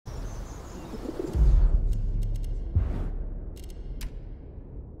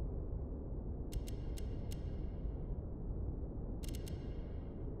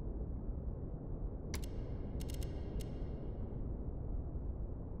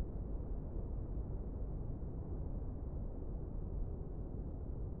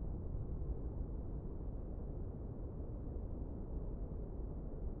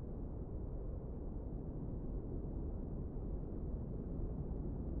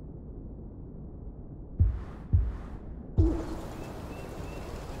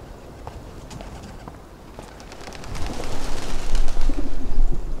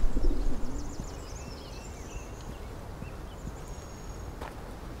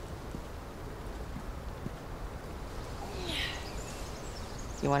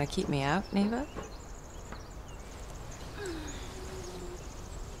You want to keep me out, Neva?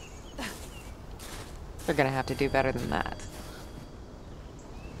 You're gonna have to do better than that.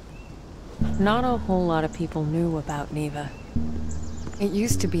 Not a whole lot of people knew about Neva. It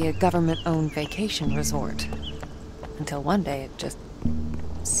used to be a government-owned vacation resort. Until one day it just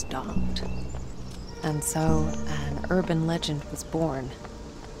stopped. And so an urban legend was born.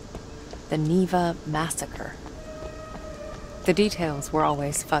 The Neva Massacre. The details were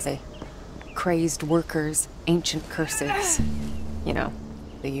always fuzzy. Crazed workers, ancient curses. You know,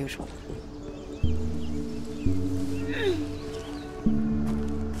 the usual.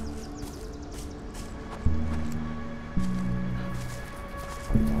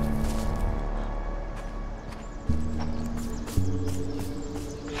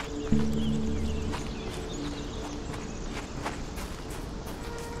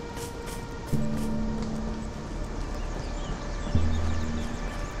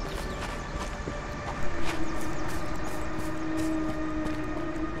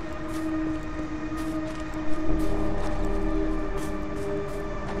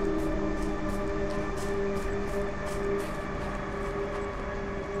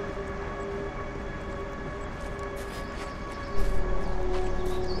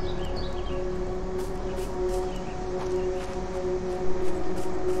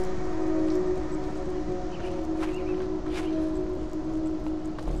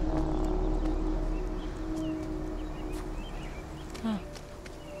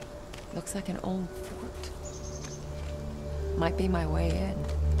 Looks like an old fort. Might be my way in.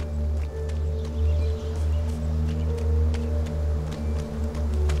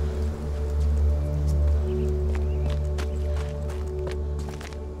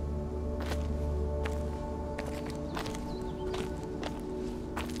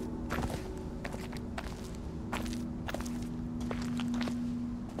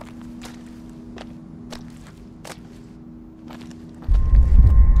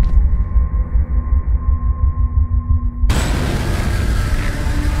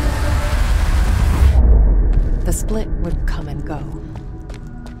 The split would come and go.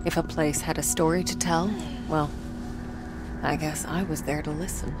 If a place had a story to tell, well, I guess I was there to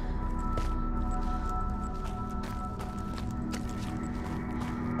listen.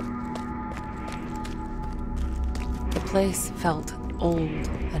 The place felt old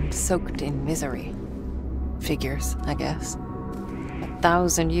and soaked in misery. Figures, I guess.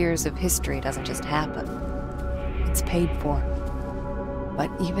 1,000 years of history doesn't just happen. It's paid for.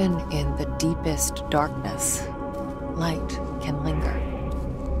 But even in the deepest darkness, light can linger.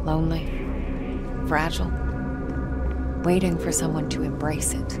 Lonely, fragile, waiting for someone to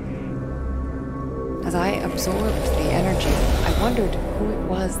embrace it. As I absorbed the energy, I wondered who it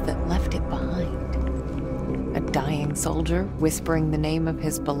was that left it behind. A dying soldier whispering the name of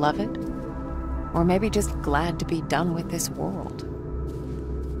his beloved? Or maybe just glad to be done with this world.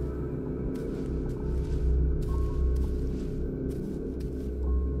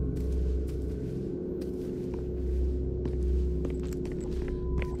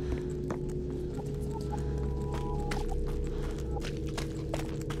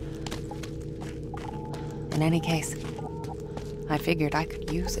 In any case, I figured I could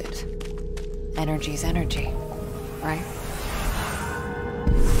use it. Energy's energy, right?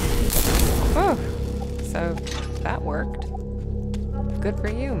 Oh, so that worked. Good for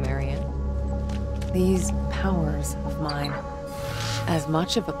you, Marion. These powers of mine, as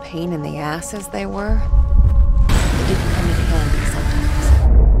much of a pain in the ass as they were, they didn't come in handy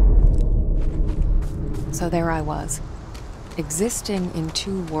sometimes. So there I was, existing in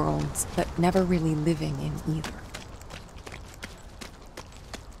two worlds, but never really living in either.